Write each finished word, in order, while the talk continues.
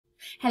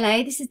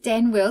Hello, this is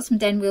Den Wills from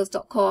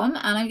denwills.com,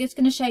 and I'm just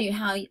going to show you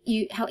how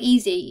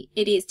easy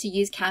it is to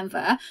use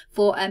Canva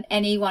for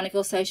any one of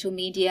your social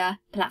media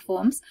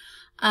platforms.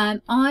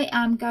 I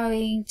am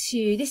going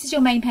to, this is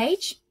your main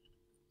page.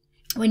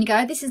 When you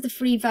go, this is the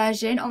free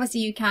version.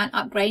 Obviously you can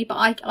upgrade,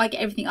 but I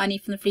get everything I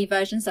need from the free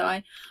version,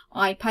 so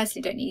I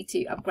personally don't need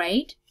to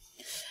upgrade.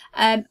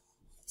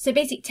 So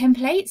basic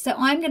templates. So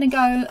I'm going to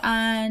go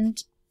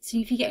and, so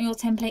if you get your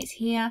templates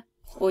here,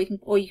 or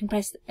you can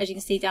press, as you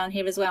can see down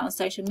here as well, on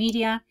social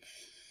media.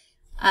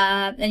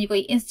 Then you've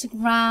got your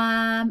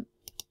Instagram,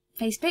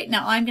 Facebook.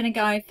 Now I'm going to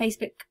go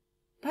Facebook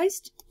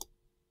post.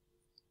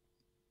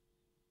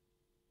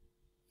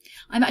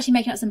 I'm actually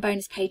making up some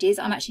bonus pages.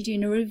 I'm actually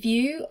doing a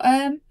review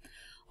on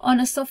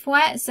a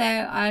software, so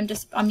I'm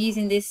just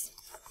using it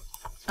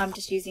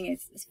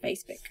as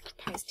Facebook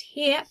post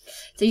here.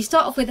 So you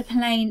start off with a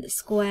plain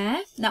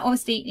square. Now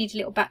obviously you need a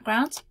little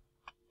background.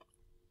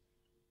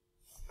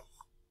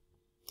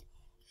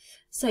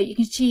 So you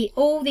can see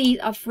all these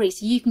are free,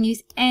 so you can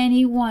use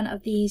any one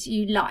of these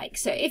you like.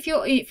 So if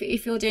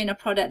you're doing a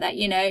product that,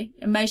 you know,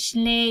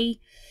 emotionally,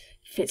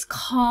 if it's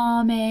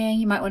calming,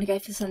 you might want to go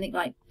for something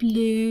like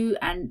blue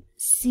and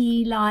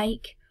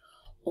sea-like,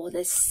 or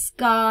the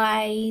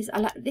skies. I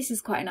like, this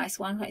is quite a nice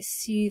one, quite a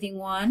soothing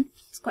one.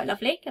 It's quite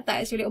lovely. Have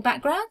that as your little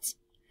background.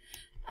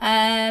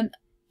 A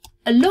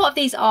lot of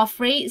these are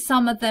free.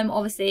 Some of them,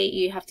 obviously,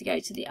 you have to go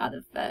to the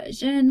other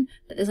version,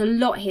 but there's a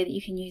lot here that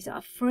you can use that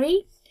are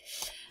free.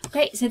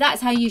 Okay, so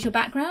that's how you use your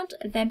background.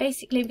 And then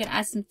basically we're going to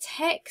add some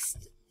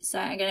text. So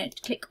I'm going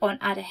to click on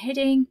add a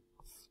heading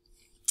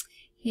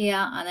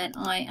here, and then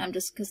I am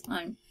just, because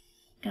I'm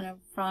going to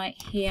write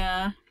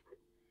here,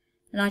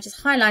 and I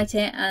just highlight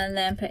it and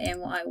then put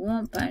in what I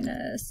want.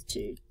 Bonus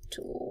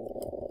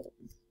tutorial.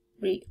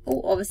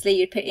 Oh, obviously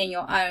you'd put in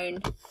your own,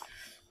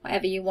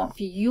 whatever you want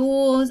for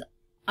yours.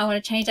 I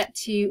want to change that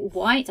to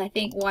white. I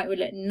think white would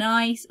look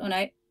nice. Oh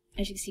no,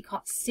 as you can see,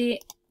 can't see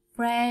it.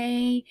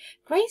 Grey.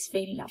 Grey's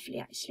really lovely,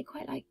 actually.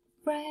 Quite like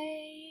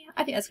grey.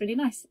 I think that's really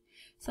nice.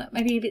 So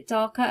maybe a bit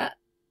darker.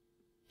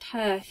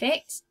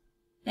 Perfect.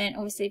 Then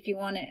obviously if you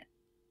want it,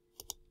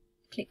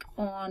 click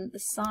on the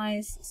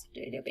size. Let's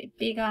do it a little bit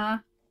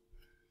bigger.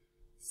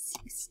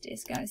 60,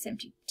 let's go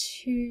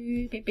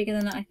 72. A bit bigger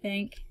than that, I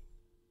think.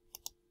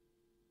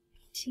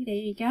 See, there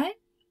you go.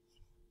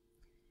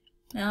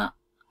 Now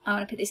I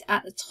want to put this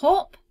at the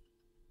top.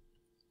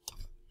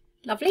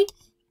 Lovely.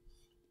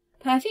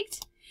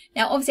 Perfect.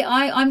 Now, obviously,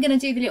 I'm going to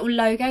do the little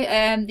logo,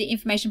 the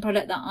information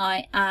product that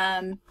I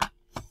am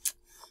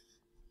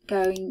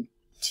going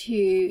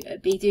to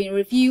be doing a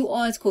review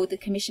on. It's called the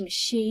Commission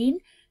Machine.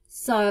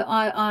 So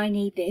I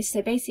need this.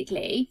 So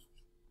basically,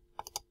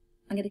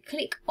 I'm going to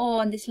click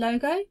on this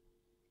logo,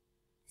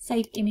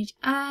 save image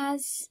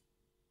as,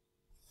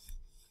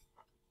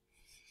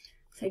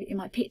 save it in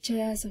my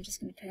picture. So I'm just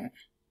going to put,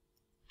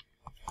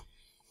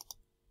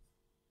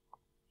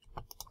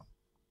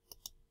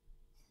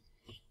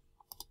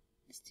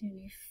 do a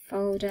new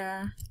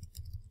folder.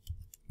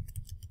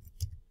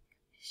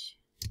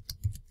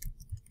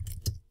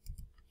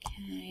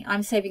 Okay,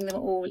 I'm saving them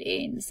all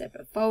in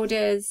separate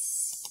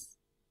folders.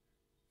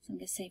 So I'm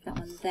going to save that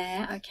one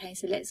there. Okay,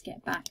 so let's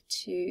get back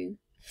to,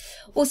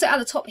 also at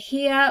the top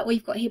here,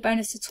 we've got here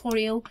bonus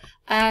tutorial.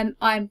 I'm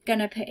going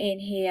to put in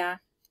here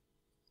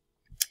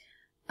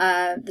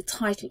the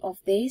title of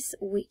this,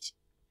 which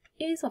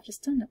is, I've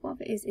just done it, what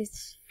it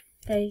is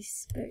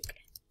Facebook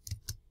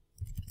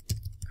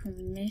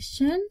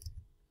Commission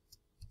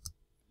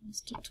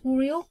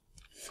tutorial.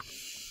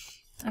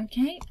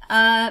 Okay,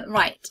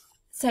 right,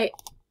 so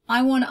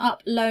I want to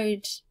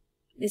upload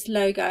this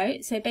logo.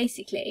 So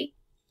basically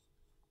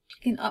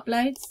click on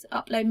uploads,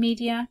 upload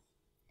media,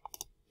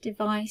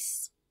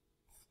 device,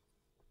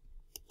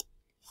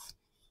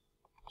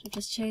 which I've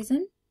just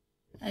chosen.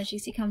 As you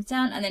see, it comes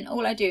down, and then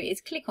all I do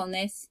is click on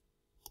this.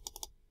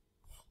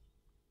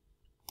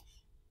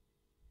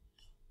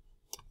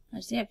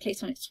 As you see, I've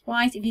clicked on it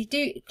twice. If you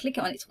do click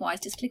on it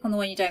twice, just click on the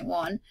one you don't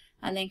want,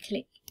 and then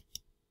click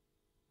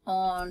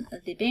on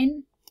the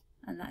bin,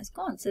 and that is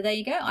gone. So there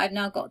you go. I've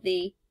now got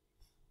the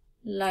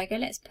logo.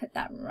 Let's put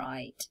that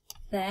right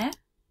there.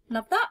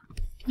 Love that.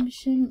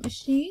 Commission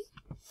machine.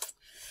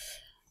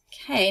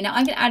 Okay, now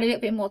I'm going to add a little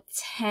bit more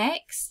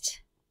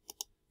text.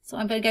 So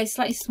I'm going to go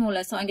slightly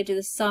smaller. So I'm going to do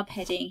the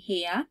subheading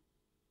here.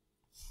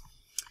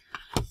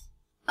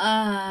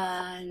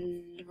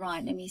 And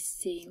right, let me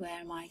see,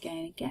 where am I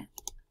going to get?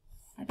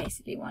 I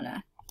basically want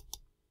to,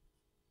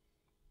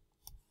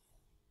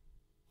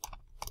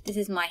 this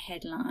is my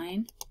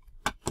headline.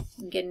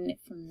 I'm getting it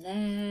from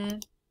there.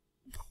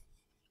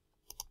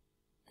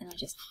 Then I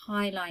just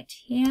highlight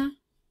here.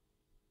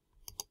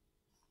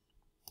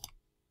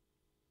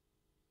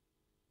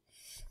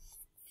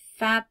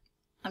 Fab.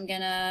 I'm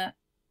going to,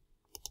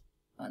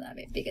 oh, that a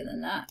bit bigger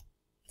than that.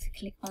 So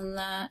click on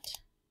that.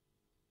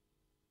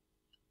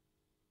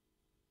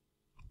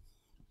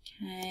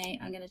 Okay,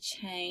 I'm going to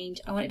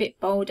change, I want it a bit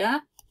bolder. I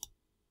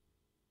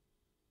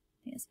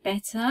think it's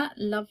better.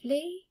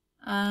 Lovely.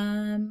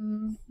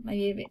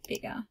 Maybe a bit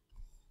bigger.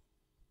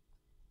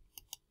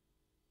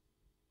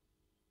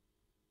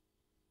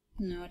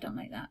 No, I don't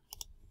like that.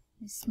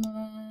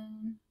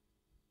 Small.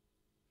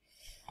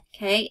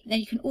 Okay, then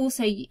you can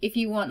also, if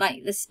you want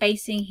like the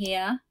spacing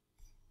here,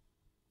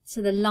 so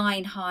the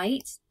line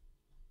height,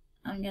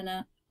 I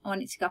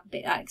want it to go up a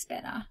bit. That looks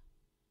better.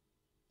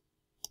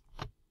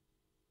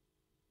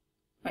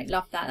 Right,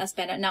 love that. That's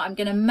better. Now I'm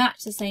going to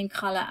match the same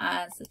colour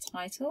as the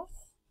title.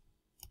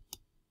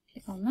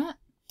 Click on that.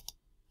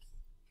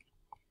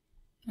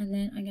 And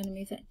then I'm going to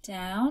move that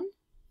down.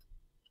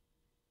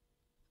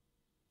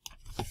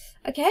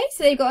 Okay,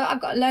 so I've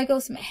got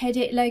logos, some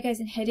logos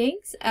and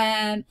headings.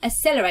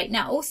 Accelerate.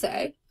 Now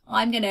also,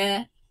 I want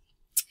to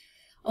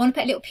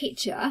put a little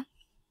picture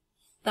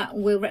that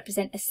will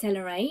represent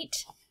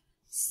accelerate.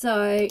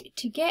 So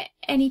to get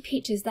any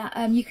pictures that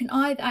you can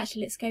either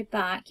actually, let's go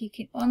back. You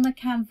can on the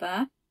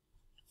Canva.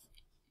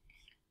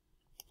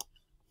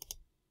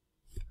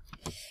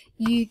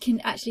 You can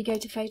actually go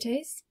to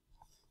photos.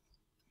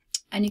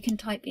 And you can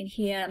type in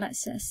here,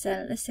 let's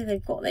say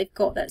they've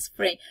got that's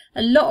free.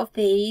 A lot of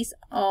these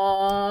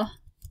are,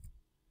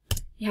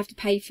 you have to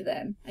pay for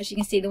them. As you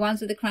can see, the ones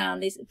with the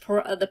crown, these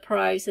are the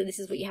pro, so this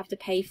is what you have to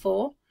pay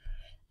for.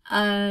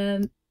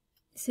 So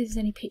if there's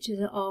any pictures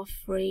that are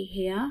free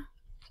here.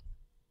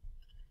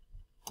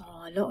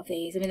 Oh, a lot of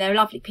these. I mean, they're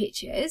lovely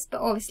pictures,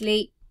 but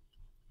obviously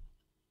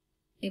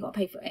you've got to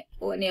pay for it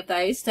or any of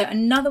those. So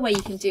another way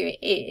you can do it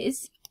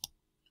is,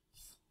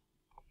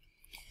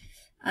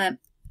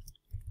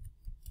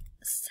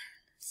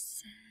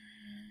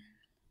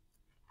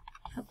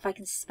 if I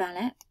can spell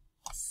it,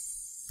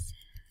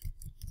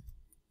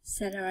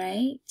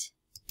 accelerate,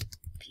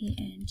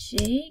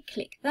 PNG,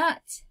 click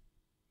that.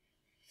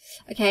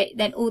 Okay,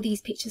 then all these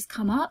pictures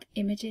come up,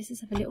 images.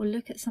 Let's have a little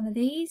look at some of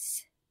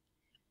these.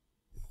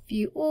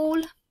 View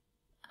all,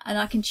 and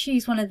I can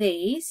choose one of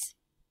these.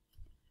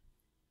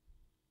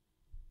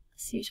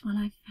 Let's see which one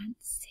I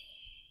fancy.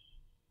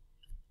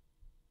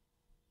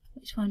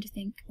 Which one do you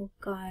think will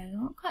go?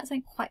 Oh, quite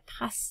something quite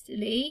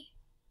pastel-y.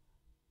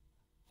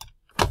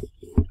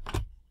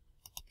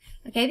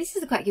 Okay, this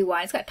is a quite good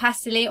one. It's quite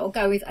pastel-y. Or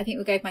go with, I think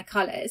we'll go with my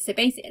colours. So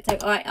basically, so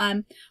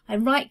I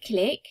right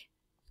click,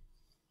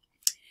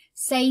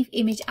 save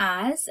image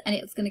as, and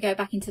it's going to go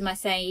back into my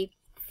save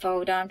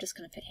folder. I'm just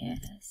going to put here.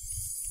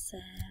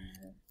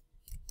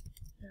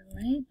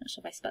 Not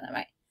sure if I spelled that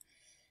right.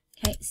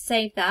 Okay,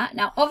 save that.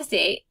 Now,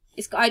 obviously,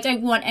 I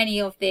don't want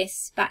any of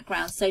this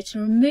background. So to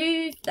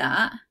remove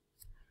that,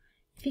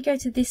 if you go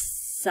to this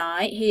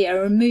site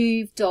here,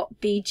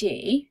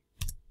 remove.bg.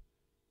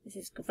 This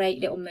is a great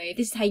little move.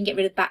 This is how you can get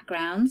rid of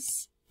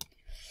backgrounds.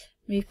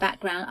 Remove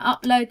background.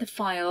 Upload the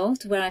file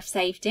to where I've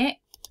saved it.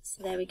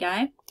 So there we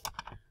go.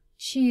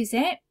 Choose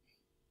it.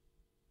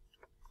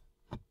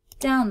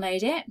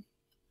 Download it.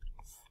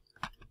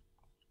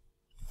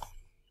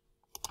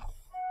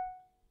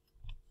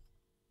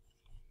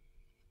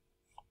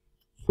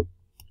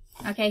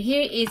 Okay,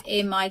 here it is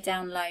in my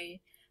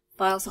download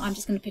file. So I'm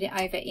just going to put it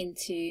over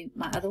into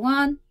my other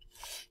one.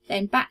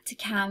 Then back to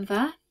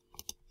Canva.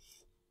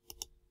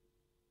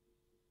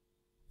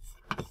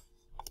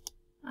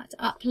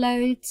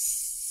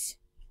 Uploads,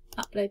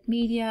 upload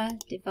media,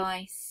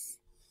 device.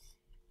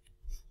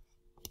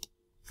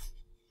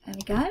 There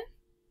we go.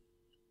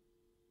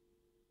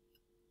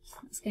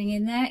 That's going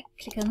in there.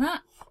 Click on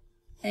that.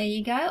 There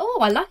you go. Oh,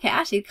 I like it.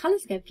 Actually, the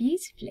colours go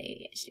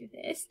beautifully actually with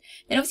this.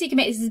 Then obviously you can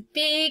make this as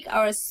big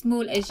or as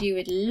small as you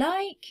would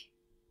like.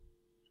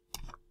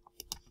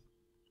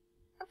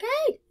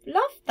 Okay,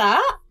 love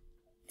that.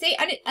 See,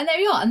 and there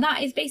we are. And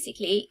that is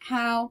basically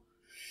how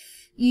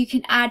you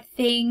can add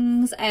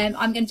things. I'm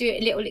going to do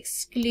a little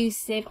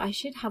exclusive. I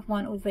should have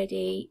one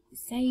already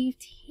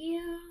saved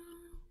here.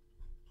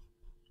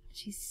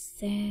 She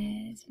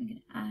says I'm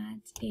going to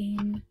add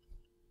in.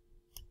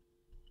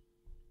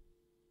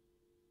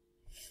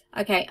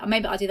 Okay,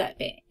 maybe I'll do that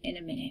bit in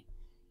a minute.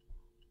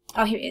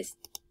 Oh, here it is.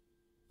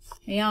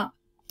 Here we are.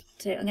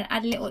 So I'm going to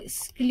add a little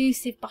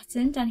exclusive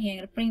button down here. I'm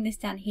going to bring this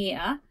down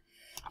here.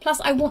 Plus,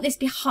 I want this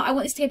behind. I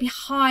want this to go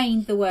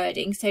behind the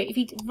wording. So if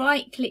you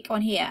right click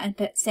on here and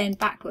put send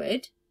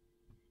backward,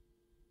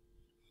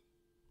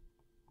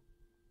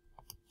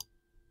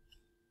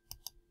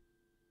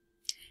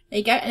 there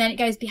you go, and then it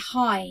goes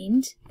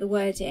behind the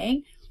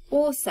wording.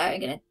 Also, I'm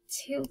gonna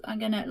tilt. I'm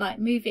gonna like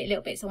move it a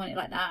little bit, so I want it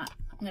like that.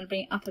 I'm gonna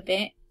bring it up a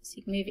bit, so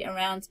you can move it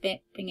around a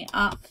bit, bring it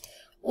up.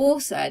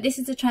 Also, this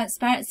is the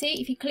transparency.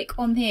 If you click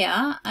on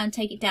here and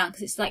take it down,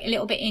 because it's like a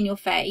little bit in your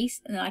face,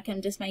 and then I can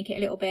just make it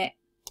a little bit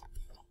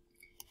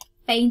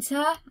fainter.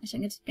 Actually,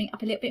 I'm going to bring it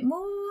up a little bit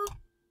more.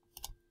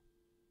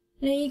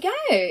 There you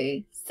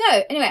go.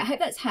 So anyway, I hope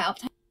that's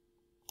helped.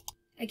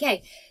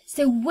 Okay,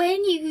 so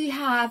when you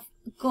have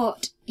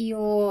got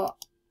your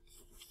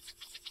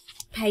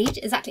page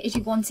exactly as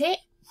you want it,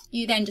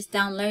 you then just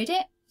download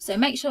it. So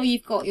make sure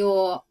you've got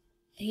your,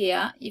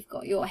 here, you've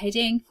got your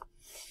heading.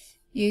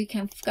 You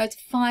can go to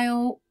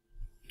File,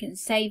 you can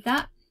save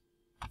that.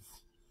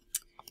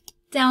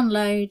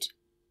 Download.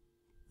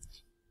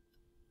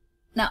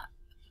 Now,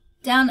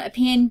 down a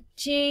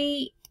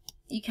PNG,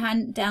 you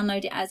can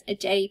download it as a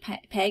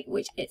JPEG,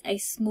 which is a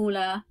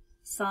smaller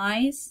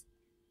size.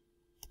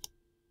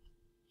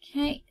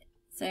 Okay,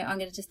 so I'm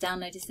going to just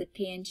download this as a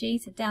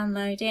PNG, so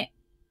download it.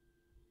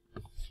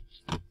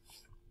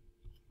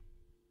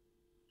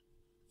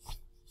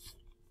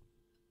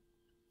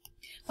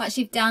 Once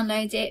you've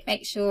downloaded it,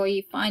 make sure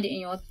you find it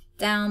in your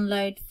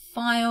download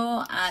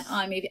file, and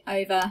I move it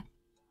over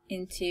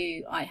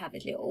into, I have a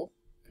little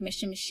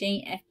commission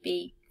machine,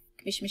 FB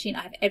commission machine.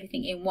 I have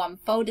everything in one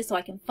folder so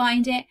I can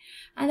find it,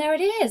 and there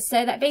it is.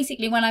 So that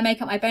basically when I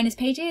make up my bonus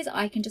pages,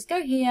 I can just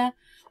go here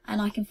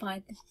and I can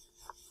find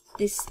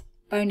this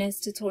bonus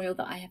tutorial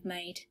that I have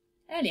made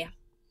earlier.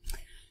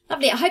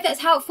 Lovely, I hope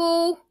that's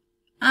helpful,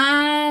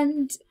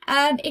 and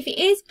if it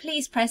is,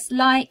 please press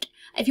like.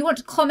 If you want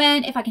to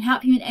comment, if I can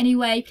help you in any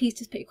way, please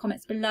just put your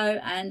comments below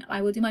and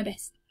I will do my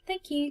best.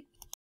 Thank you.